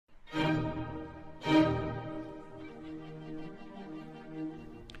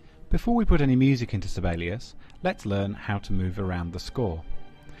Before we put any music into Sibelius, let's learn how to move around the score.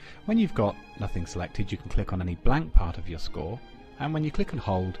 When you've got nothing selected, you can click on any blank part of your score, and when you click and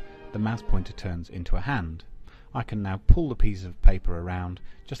hold, the mouse pointer turns into a hand. I can now pull the piece of paper around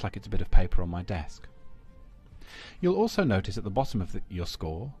just like it's a bit of paper on my desk. You'll also notice at the bottom of your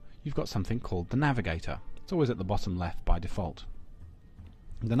score you've got something called the navigator. It's always at the bottom left by default.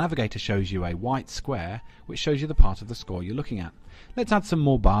 The navigator shows you a white square which shows you the part of the score you're looking at. Let's add some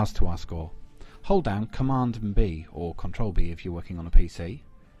more bars to our score. Hold down Command and B, or Control B if you're working on a PC,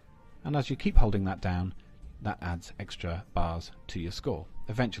 and as you keep holding that down, that adds extra bars to your score.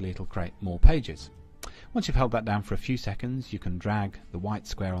 Eventually it'll create more pages. Once you've held that down for a few seconds, you can drag the white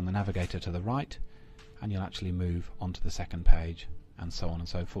square on the navigator to the right, and you'll actually move onto the second page, and so on and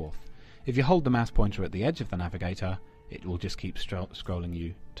so forth. If you hold the mouse pointer at the edge of the navigator, it will just keep scrolling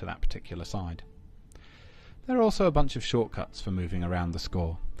you to that particular side. There are also a bunch of shortcuts for moving around the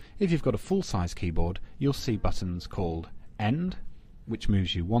score. If you've got a full-size keyboard, you'll see buttons called End, which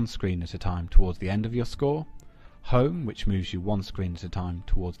moves you one screen at a time towards the end of your score, Home, which moves you one screen at a time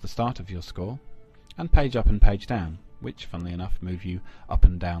towards the start of your score, and Page Up and Page Down, which, funnily enough, move you up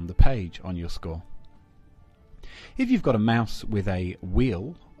and down the page on your score. If you've got a mouse with a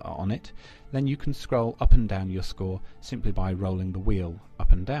wheel on it, then you can scroll up and down your score simply by rolling the wheel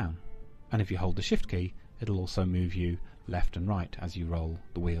up and down. And if you hold the Shift key, it'll also move you left and right as you roll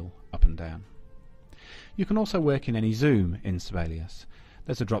the wheel up and down. You can also work in any zoom in Sibelius.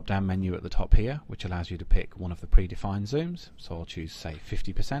 There's a drop-down menu at the top here which allows you to pick one of the predefined zooms, so I'll choose, say,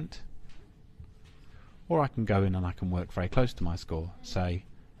 50%. Or I can go in and I can work very close to my score, say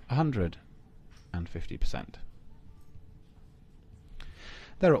 150%.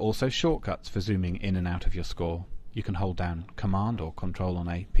 There are also shortcuts for zooming in and out of your score. You can hold down Command or Control on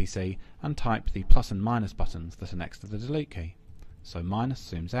a PC and type the plus and minus buttons that are next to the delete key. So minus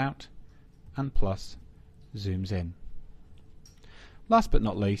zooms out and plus zooms in. Last but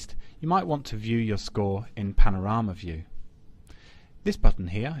not least, you might want to view your score in panorama view. This button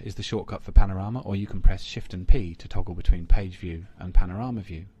here is the shortcut for panorama, or you can press Shift and P to toggle between page view and panorama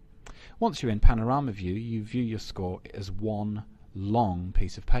view. Once you're in panorama view, you view your score as one long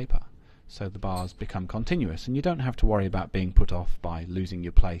piece of paper, so the bars become continuous and you don't have to worry about being put off by losing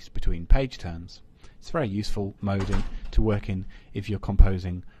your place between page turns. It's a very useful mode to work in if you're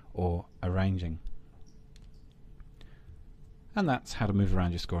composing or arranging. And that's how to move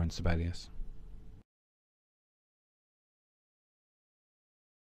around your score in Sibelius.